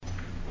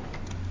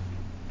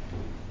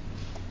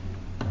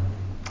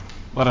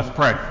Let us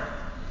pray.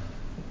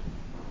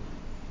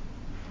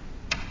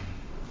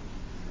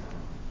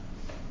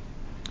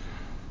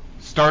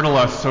 Startle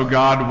us, O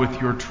God,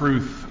 with your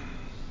truth.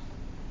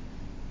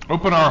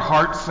 Open our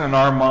hearts and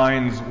our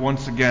minds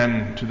once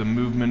again to the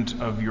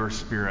movement of your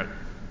Spirit.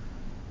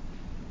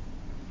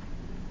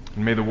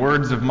 And may the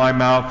words of my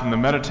mouth and the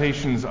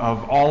meditations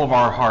of all of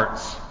our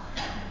hearts,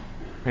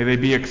 may they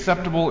be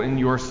acceptable in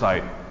your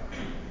sight.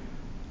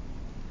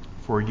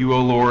 For you,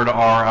 O Lord,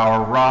 are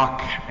our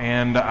rock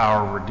and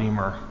our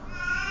Redeemer.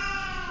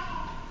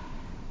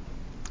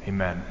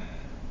 Amen.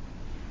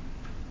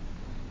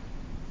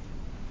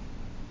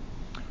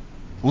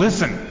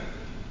 Listen,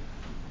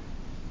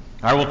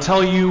 I will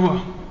tell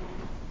you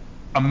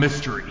a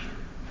mystery.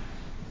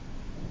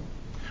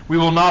 We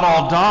will not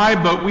all die,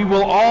 but we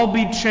will all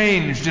be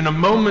changed in a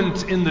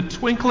moment, in the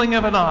twinkling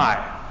of an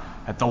eye,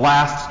 at the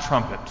last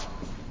trumpet.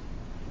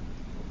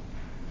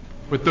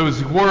 With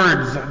those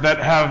words that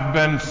have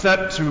been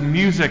set to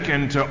music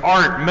and to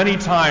art many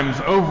times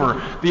over,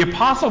 the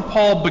Apostle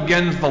Paul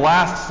begins the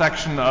last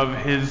section of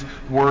his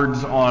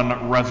words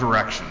on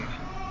resurrection.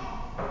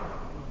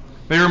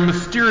 They are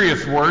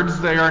mysterious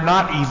words. They are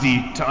not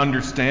easy to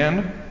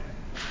understand.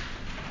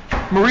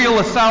 Maria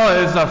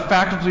LaSala is a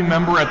faculty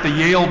member at the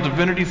Yale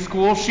Divinity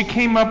School. She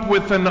came up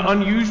with an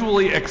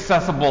unusually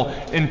accessible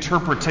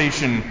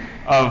interpretation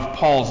of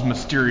Paul's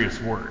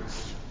mysterious words.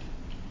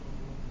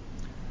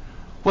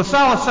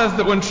 LaSala says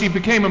that when she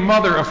became a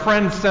mother, a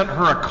friend sent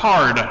her a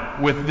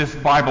card with this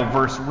Bible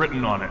verse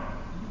written on it.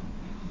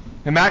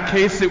 In that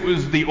case, it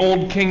was the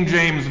Old King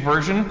James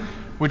Version,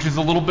 which is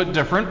a little bit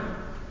different.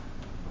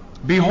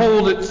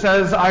 Behold, it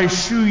says, I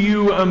shew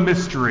you a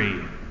mystery.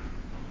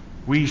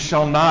 We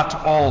shall not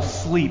all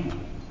sleep,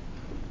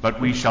 but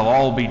we shall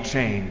all be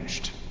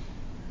changed.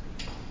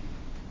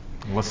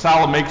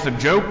 LaSala makes a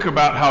joke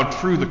about how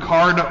true the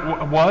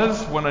card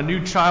was. When a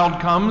new child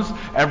comes,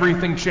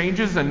 everything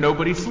changes and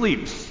nobody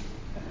sleeps.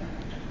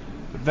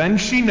 But then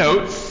she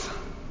notes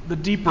the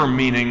deeper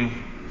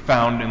meaning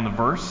found in the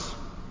verse.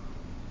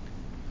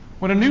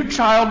 When a new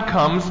child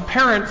comes,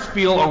 parents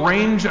feel a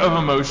range of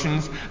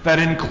emotions that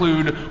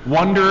include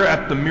wonder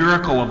at the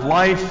miracle of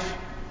life,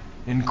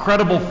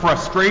 incredible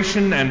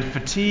frustration and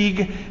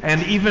fatigue,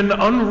 and even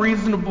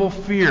unreasonable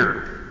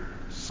fear,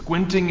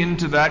 squinting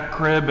into that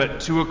crib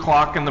at 2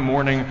 o'clock in the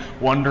morning,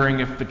 wondering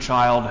if the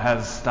child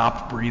has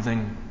stopped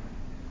breathing.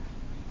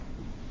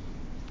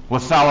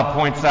 LaSala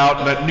points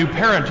out that new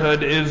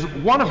parenthood is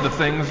one of the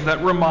things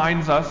that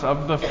reminds us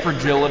of the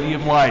fragility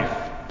of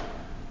life.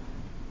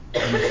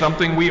 And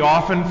something we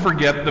often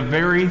forget, the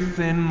very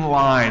thin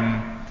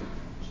line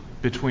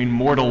between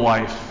mortal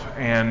life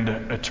and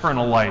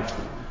eternal life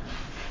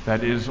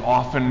that is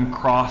often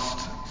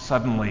crossed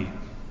suddenly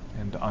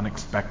and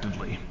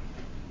unexpectedly.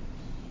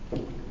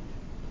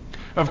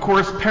 Of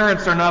course,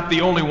 parents are not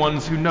the only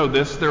ones who know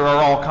this. There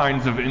are all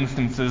kinds of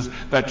instances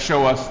that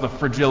show us the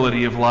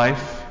fragility of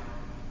life.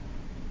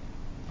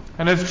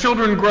 And as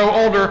children grow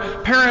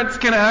older, parents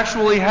can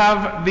actually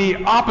have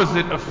the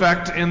opposite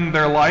effect in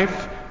their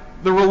life.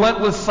 The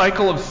relentless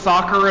cycle of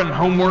soccer and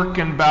homework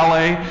and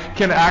ballet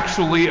can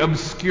actually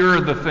obscure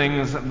the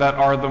things that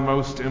are the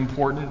most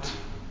important.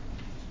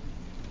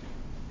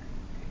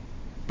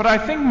 But I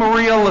think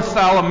Maria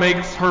LaSala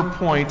makes her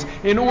point.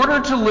 In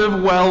order to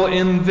live well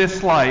in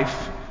this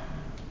life,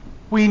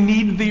 we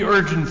need the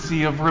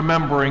urgency of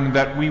remembering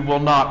that we will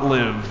not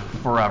live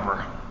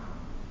forever.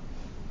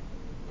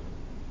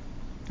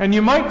 And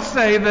you might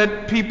say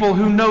that people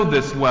who know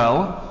this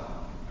well,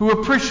 who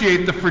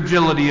appreciate the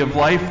fragility of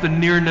life, the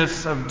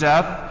nearness of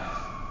death,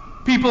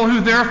 people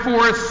who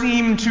therefore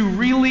seem to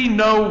really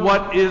know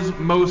what is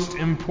most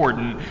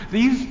important,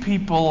 these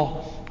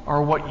people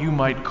are what you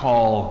might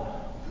call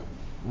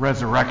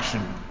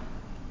resurrection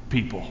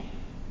people.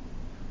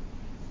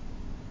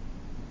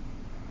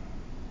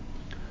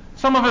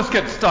 Some of us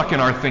get stuck in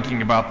our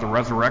thinking about the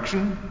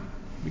resurrection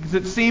because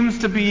it seems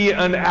to be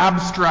an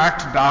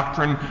abstract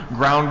doctrine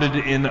grounded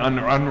in an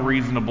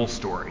unreasonable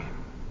story.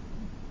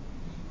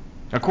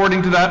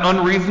 According to that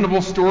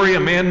unreasonable story, a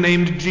man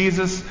named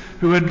Jesus,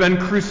 who had been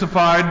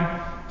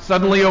crucified,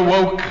 suddenly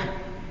awoke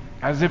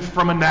as if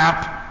from a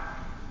nap.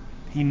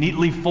 He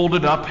neatly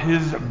folded up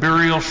his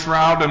burial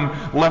shroud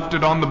and left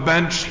it on the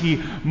bench.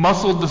 He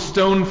muscled the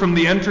stone from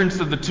the entrance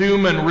of the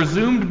tomb and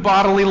resumed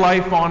bodily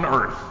life on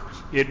earth.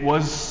 It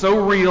was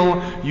so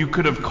real you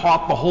could have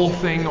caught the whole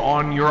thing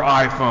on your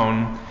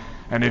iPhone.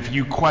 And if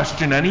you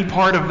question any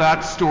part of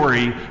that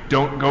story,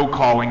 don't go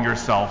calling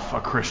yourself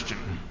a Christian.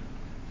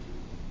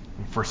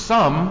 For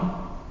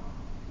some,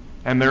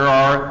 and there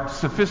are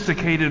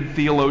sophisticated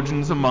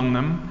theologians among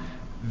them,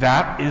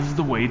 that is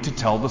the way to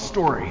tell the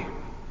story.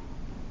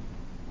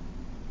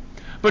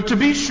 But to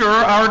be sure,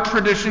 our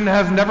tradition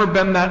has never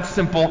been that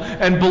simple,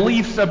 and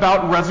beliefs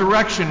about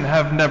resurrection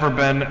have never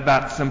been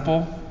that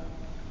simple.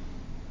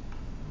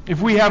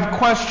 If we have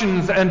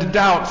questions and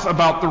doubts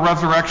about the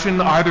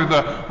resurrection, either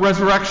the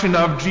resurrection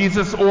of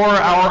Jesus or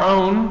our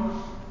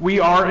own, we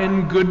are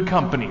in good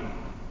company.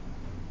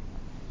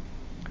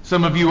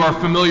 Some of you are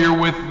familiar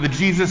with the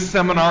Jesus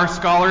Seminar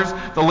scholars,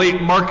 the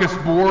late Marcus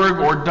Borg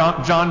or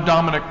John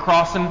Dominic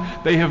Crossan.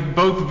 They have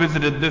both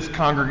visited this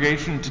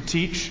congregation to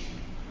teach.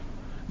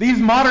 These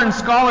modern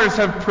scholars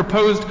have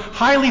proposed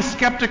highly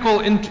skeptical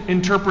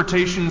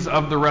interpretations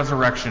of the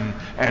resurrection,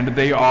 and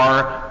they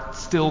are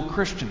still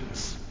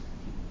Christians.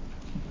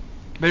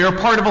 They are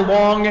part of a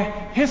long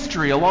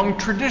history, a long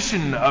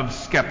tradition of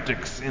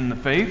skeptics in the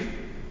faith.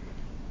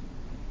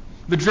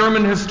 The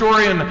German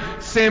historian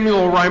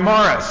Samuel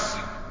Reimarus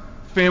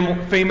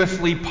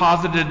famously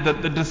posited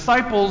that the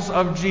disciples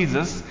of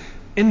Jesus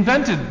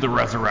invented the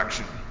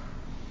resurrection.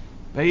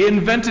 They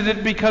invented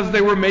it because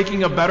they were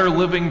making a better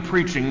living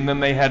preaching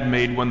than they had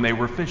made when they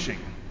were fishing.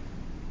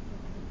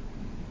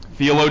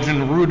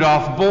 Theologian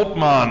Rudolf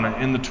Bultmann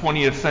in the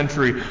 20th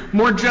century,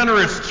 more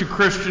generous to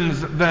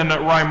Christians than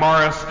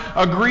Reimarus,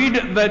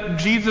 agreed that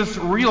Jesus'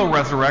 real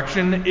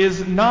resurrection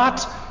is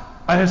not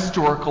a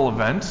historical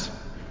event,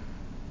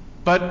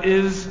 but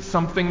is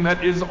something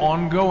that is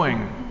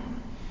ongoing.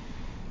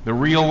 The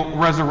real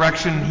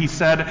resurrection, he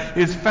said,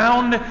 is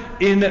found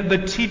in the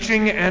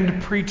teaching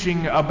and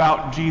preaching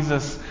about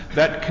Jesus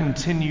that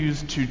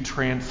continues to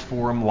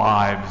transform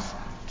lives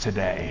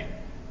today.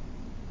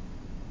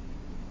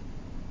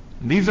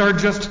 These are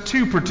just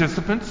two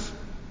participants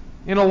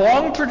in a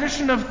long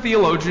tradition of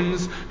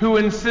theologians who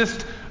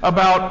insist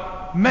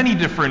about many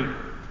different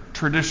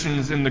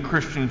traditions in the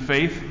Christian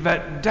faith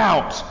that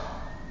doubt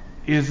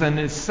is an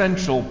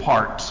essential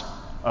part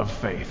of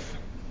faith.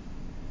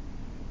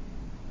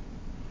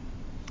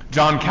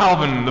 John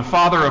Calvin, the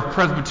father of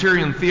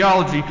Presbyterian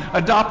theology,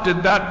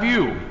 adopted that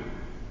view.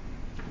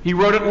 He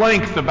wrote at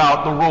length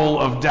about the role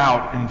of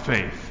doubt in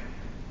faith.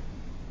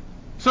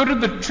 So did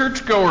the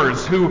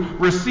churchgoers who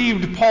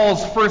received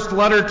Paul's first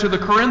letter to the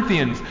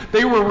Corinthians.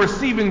 They were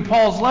receiving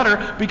Paul's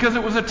letter because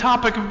it was a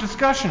topic of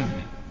discussion.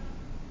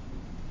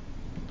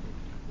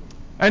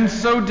 And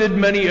so did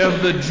many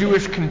of the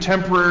Jewish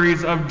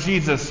contemporaries of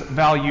Jesus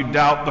value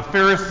doubt. The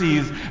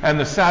Pharisees and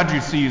the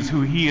Sadducees,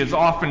 who he is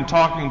often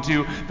talking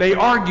to, they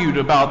argued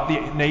about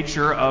the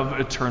nature of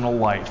eternal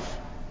life.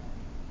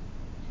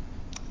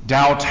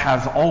 Doubt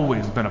has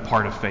always been a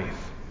part of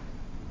faith.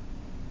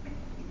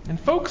 And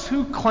folks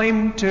who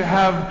claim to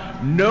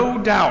have no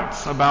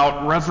doubts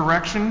about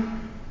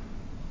resurrection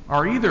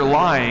are either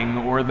lying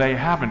or they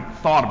haven't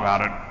thought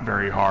about it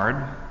very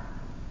hard.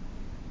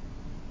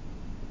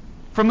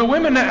 From the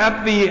women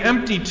at the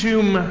empty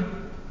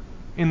tomb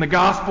in the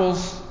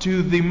Gospels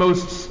to the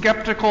most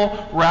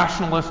skeptical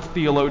rationalist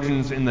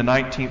theologians in the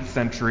 19th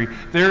century,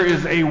 there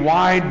is a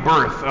wide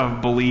berth of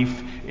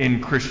belief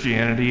in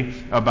Christianity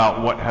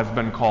about what has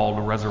been called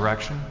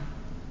resurrection.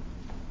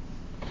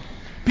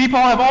 People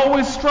have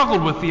always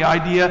struggled with the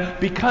idea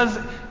because,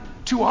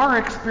 to our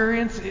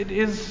experience, it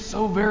is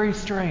so very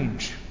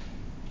strange.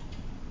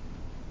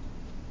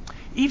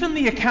 Even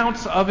the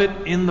accounts of it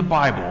in the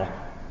Bible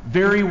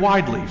vary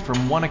widely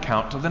from one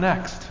account to the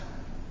next.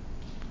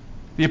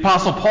 The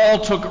Apostle Paul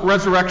took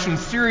resurrection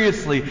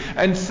seriously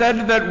and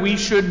said that we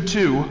should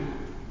too.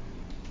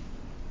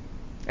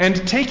 And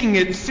taking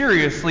it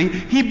seriously,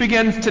 he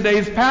begins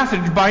today's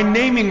passage by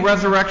naming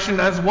resurrection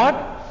as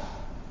what?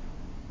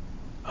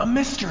 A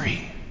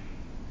mystery.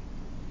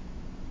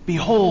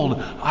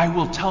 Behold, I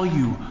will tell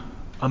you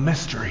a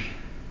mystery.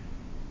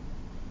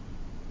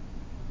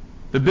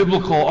 The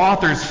biblical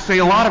authors say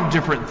a lot of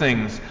different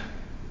things,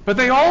 but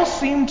they all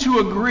seem to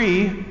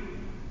agree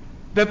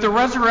that the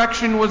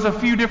resurrection was a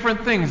few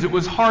different things. It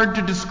was hard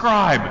to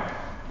describe.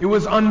 It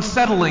was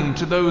unsettling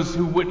to those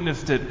who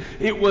witnessed it.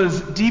 It was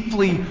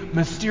deeply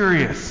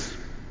mysterious.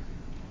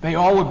 They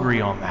all agree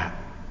on that.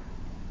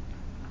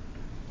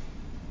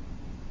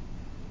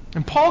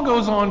 And Paul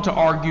goes on to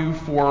argue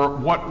for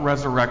what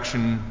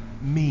resurrection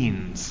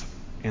means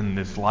in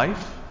this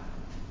life.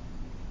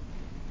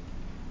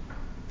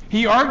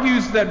 He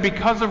argues that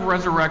because of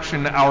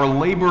resurrection, our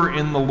labor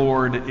in the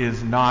Lord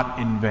is not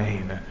in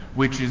vain,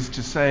 which is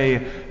to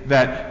say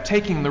that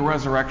taking the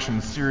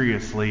resurrection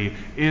seriously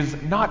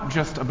is not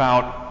just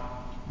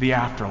about the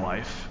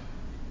afterlife.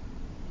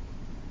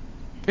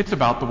 It's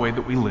about the way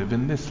that we live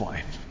in this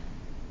life.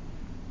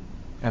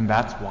 And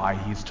that's why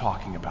he's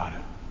talking about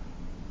it.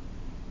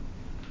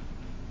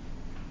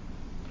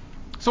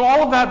 So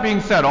all of that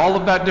being said, all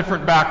of that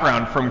different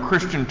background from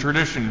Christian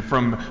tradition,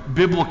 from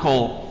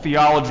biblical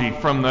theology,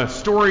 from the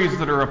stories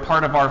that are a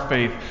part of our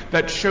faith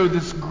that show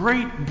this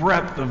great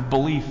breadth of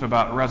belief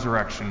about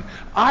resurrection,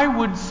 I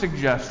would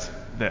suggest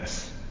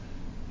this.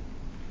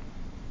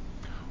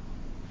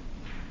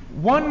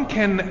 One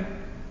can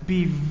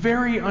be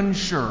very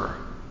unsure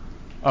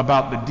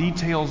about the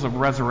details of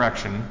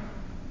resurrection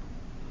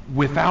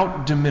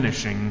without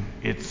diminishing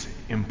its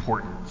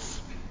importance.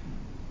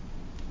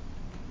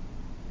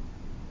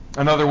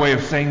 Another way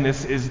of saying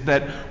this is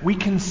that we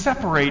can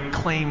separate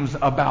claims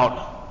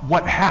about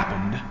what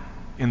happened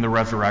in the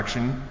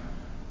resurrection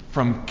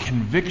from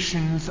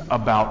convictions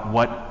about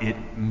what it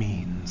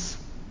means.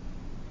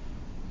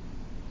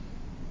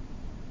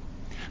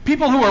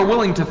 People who are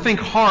willing to think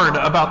hard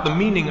about the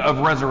meaning of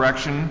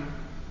resurrection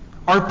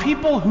are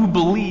people who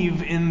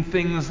believe in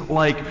things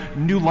like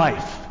new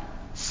life,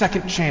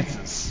 second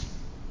chances,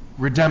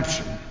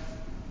 redemption.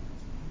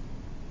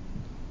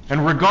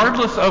 And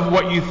regardless of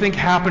what you think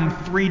happened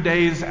 3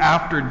 days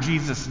after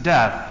Jesus'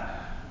 death,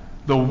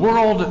 the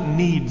world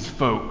needs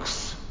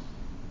folks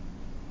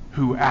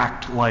who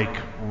act like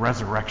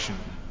resurrection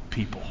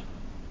people.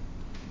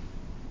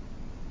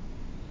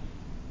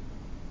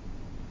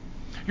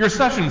 Your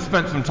session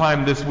spent some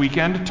time this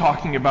weekend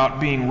talking about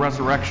being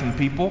resurrection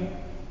people.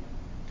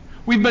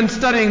 We've been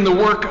studying the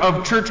work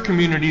of church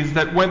communities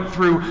that went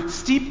through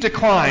steep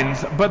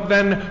declines, but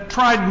then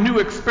tried new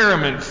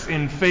experiments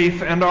in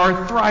faith and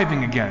are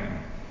thriving again.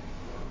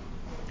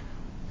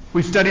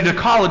 We studied a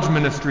college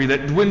ministry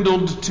that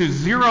dwindled to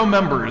 0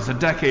 members a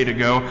decade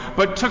ago,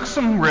 but took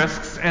some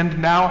risks and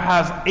now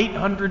has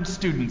 800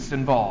 students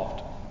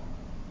involved.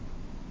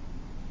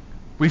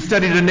 We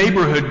studied a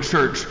neighborhood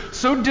church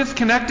so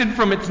disconnected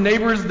from its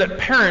neighbors that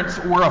parents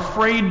were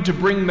afraid to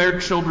bring their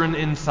children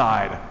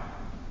inside.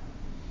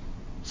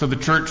 So the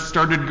church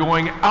started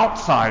going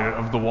outside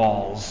of the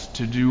walls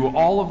to do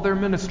all of their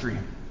ministry,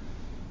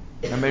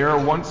 and they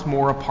are once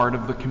more a part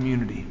of the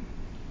community.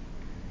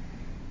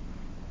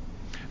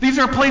 These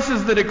are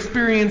places that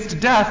experienced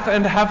death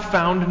and have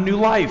found new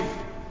life.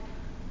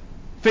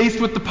 Faced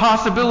with the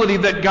possibility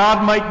that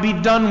God might be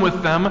done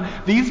with them,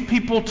 these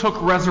people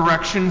took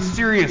resurrection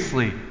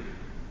seriously.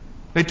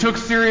 They took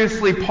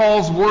seriously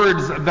Paul's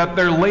words that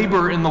their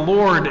labor in the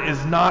Lord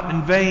is not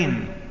in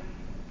vain.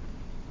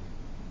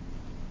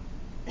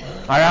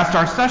 I asked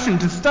our session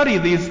to study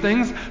these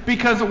things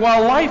because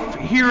while life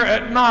here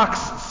at Knox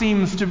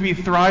seems to be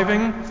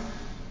thriving,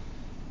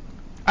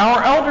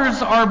 our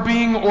elders are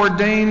being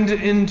ordained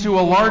into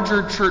a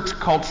larger church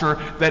culture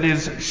that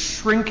is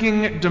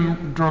shrinking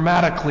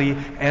dramatically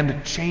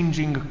and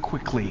changing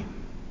quickly.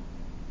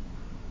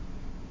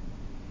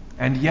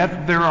 And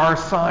yet there are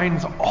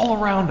signs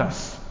all around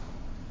us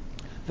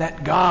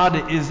that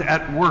God is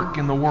at work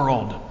in the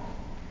world.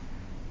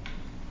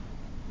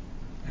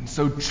 And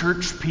so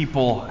church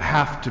people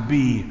have to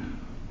be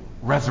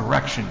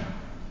resurrection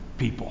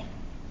people.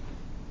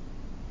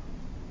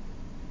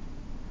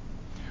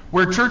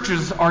 Where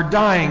churches are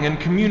dying and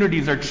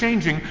communities are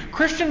changing,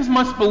 Christians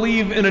must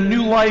believe in a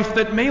new life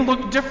that may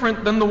look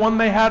different than the one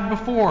they had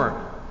before.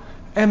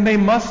 And they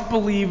must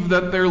believe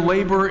that their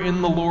labor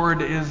in the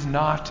Lord is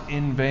not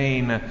in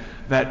vain,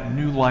 that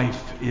new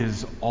life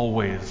is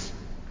always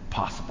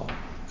possible.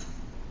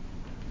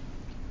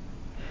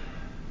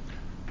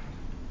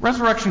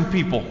 Resurrection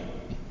people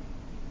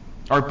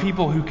are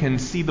people who can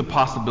see the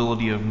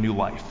possibility of new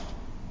life.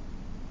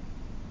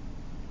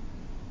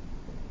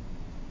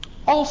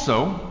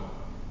 Also,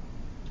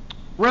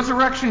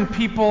 resurrection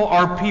people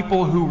are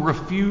people who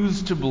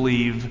refuse to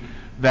believe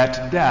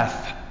that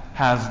death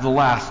has the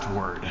last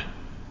word.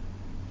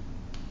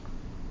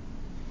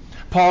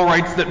 Paul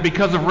writes that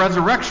because of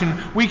resurrection,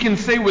 we can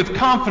say with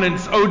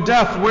confidence, "O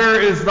death,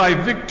 where is thy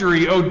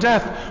victory? O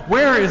death,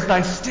 where is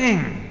thy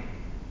sting?"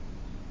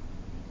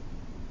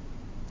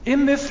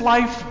 In this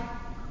life,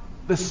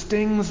 the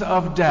stings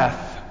of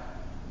death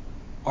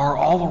are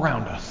all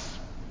around us.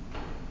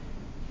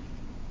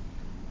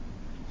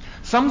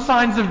 Some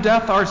signs of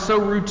death are so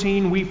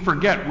routine we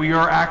forget we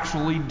are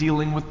actually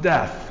dealing with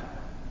death.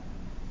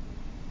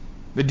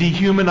 The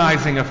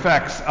dehumanizing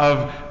effects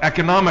of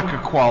economic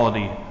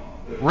equality,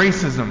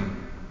 racism,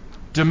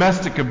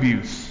 domestic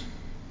abuse,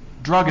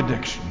 drug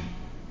addiction.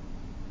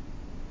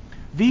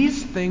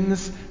 These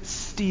things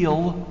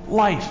steal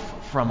life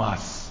from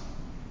us.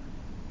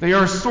 They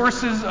are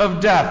sources of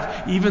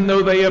death, even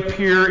though they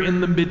appear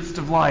in the midst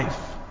of life.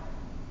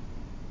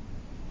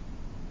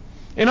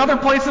 In other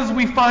places,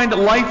 we find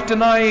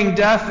life-denying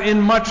death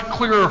in much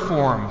clearer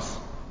forms.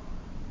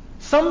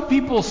 Some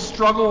people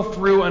struggle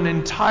through an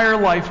entire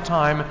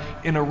lifetime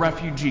in a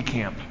refugee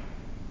camp,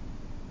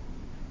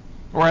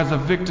 or as a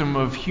victim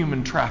of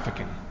human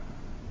trafficking.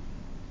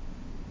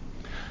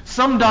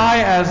 Some die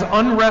as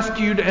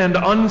unrescued and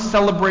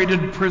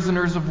uncelebrated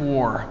prisoners of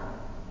war,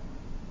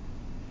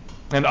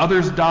 and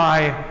others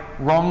die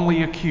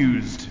wrongly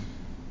accused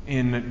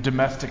in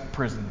domestic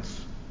prisons.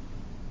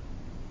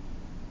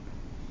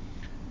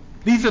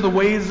 These are the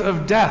ways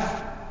of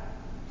death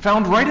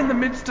found right in the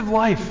midst of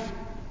life.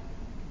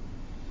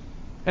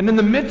 And in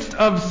the midst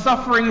of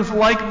sufferings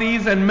like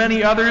these and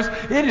many others,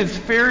 it is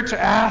fair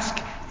to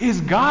ask, is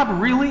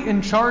God really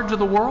in charge of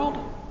the world?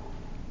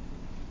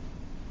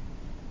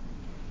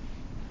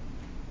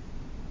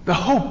 The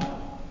hope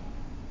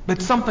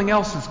that something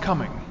else is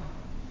coming.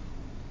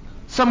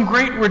 Some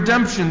great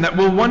redemption that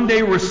will one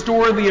day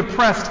restore the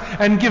oppressed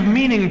and give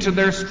meaning to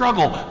their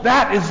struggle.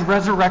 That is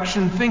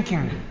resurrection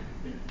thinking.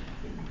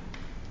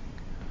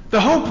 The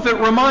hope that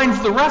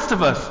reminds the rest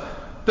of us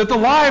that the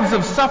lives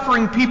of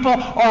suffering people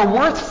are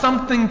worth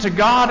something to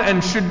God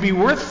and should be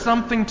worth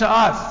something to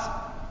us.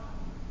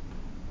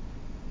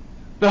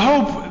 The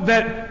hope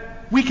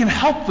that we can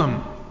help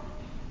them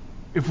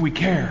if we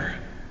care.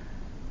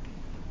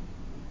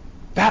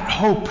 That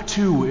hope,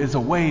 too, is a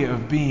way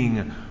of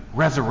being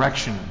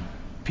resurrection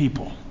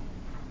people.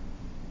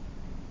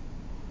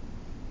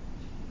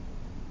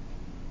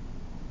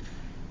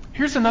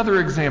 Here's another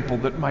example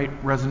that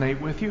might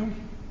resonate with you.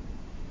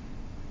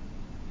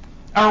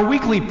 Our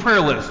weekly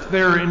prayer list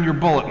there in your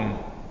bulletin.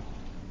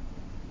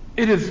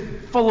 It is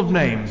full of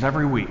names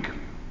every week.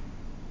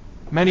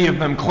 Many of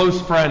them close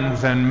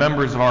friends and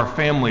members of our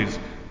families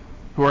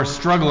who are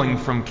struggling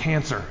from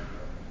cancer,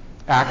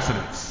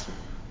 accidents,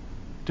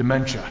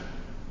 dementia.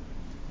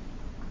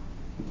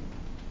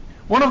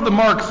 One of the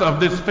marks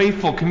of this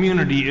faithful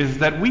community is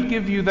that we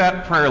give you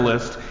that prayer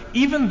list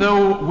even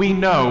though we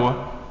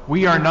know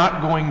we are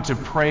not going to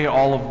pray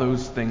all of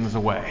those things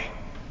away.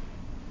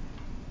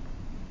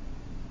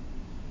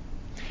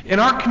 In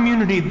our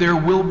community, there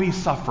will be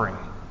suffering,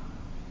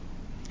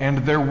 and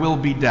there will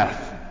be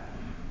death.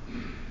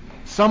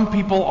 Some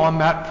people on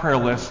that prayer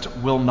list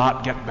will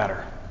not get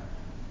better.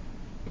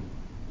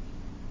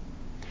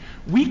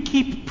 We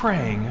keep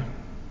praying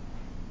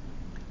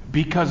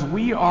because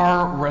we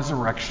are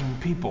resurrection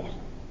people.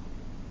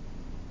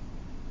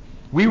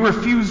 We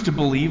refuse to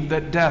believe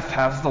that death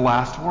has the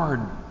last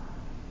word.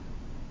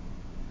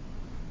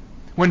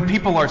 When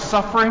people are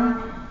suffering,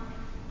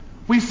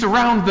 we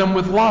surround them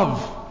with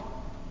love.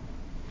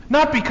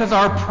 Not because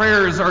our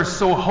prayers are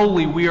so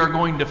holy we are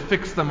going to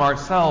fix them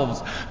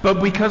ourselves,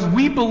 but because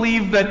we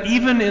believe that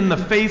even in the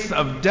face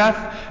of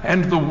death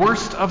and the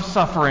worst of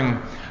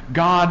suffering,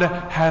 God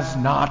has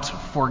not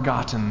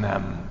forgotten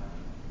them.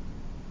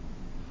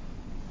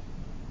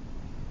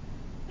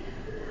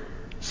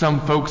 Some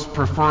folks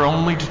prefer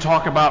only to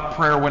talk about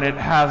prayer when it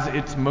has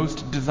its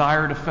most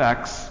desired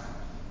effects.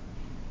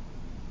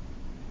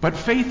 But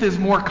faith is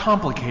more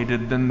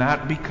complicated than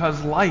that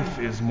because life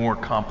is more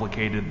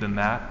complicated than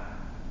that.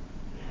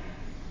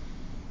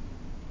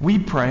 We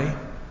pray,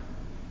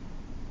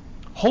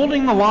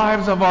 holding the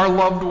lives of our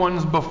loved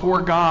ones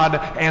before God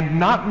and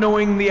not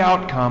knowing the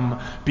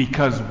outcome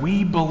because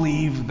we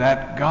believe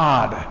that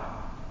God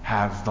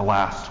has the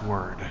last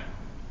word.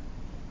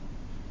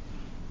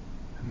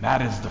 And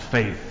that is the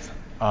faith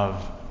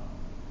of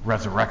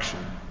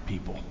resurrection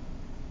people.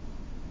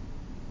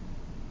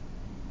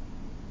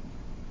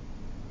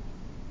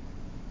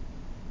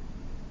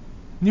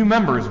 New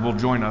members will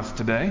join us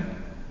today.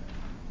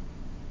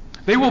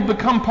 They will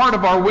become part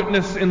of our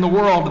witness in the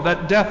world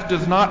that death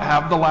does not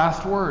have the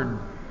last word.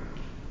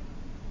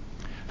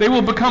 They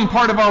will become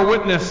part of our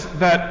witness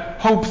that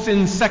hopes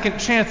in second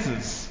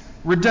chances,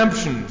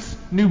 redemptions,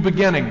 new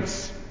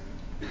beginnings.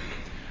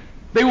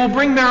 They will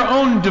bring their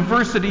own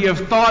diversity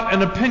of thought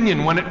and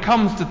opinion when it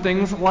comes to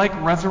things like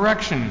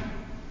resurrection,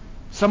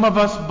 some of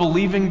us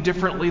believing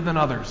differently than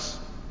others.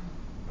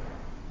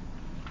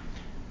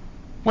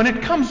 When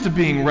it comes to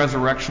being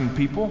resurrection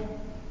people,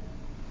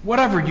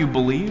 whatever you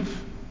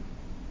believe,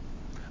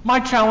 my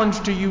challenge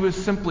to you is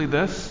simply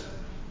this: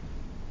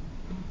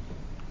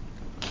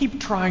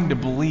 keep trying to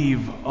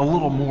believe a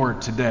little more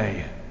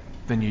today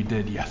than you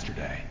did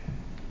yesterday.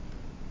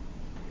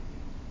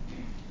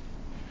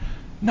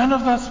 None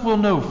of us will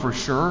know for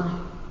sure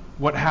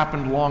what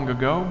happened long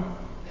ago,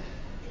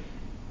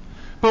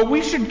 but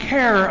we should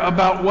care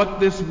about what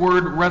this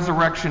word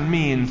resurrection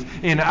means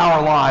in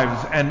our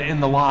lives and in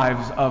the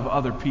lives of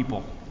other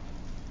people.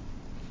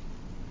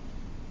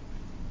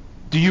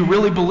 Do you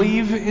really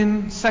believe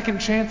in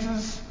second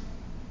chances,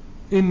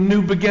 in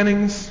new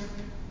beginnings,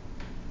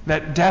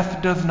 that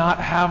death does not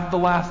have the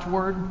last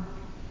word?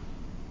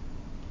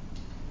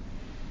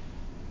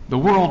 The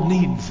world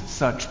needs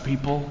such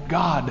people.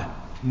 God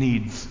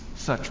needs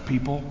such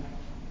people.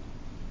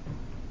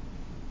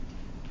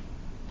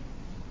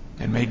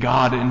 And may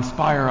God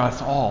inspire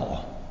us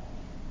all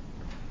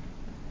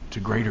to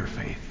greater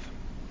faith.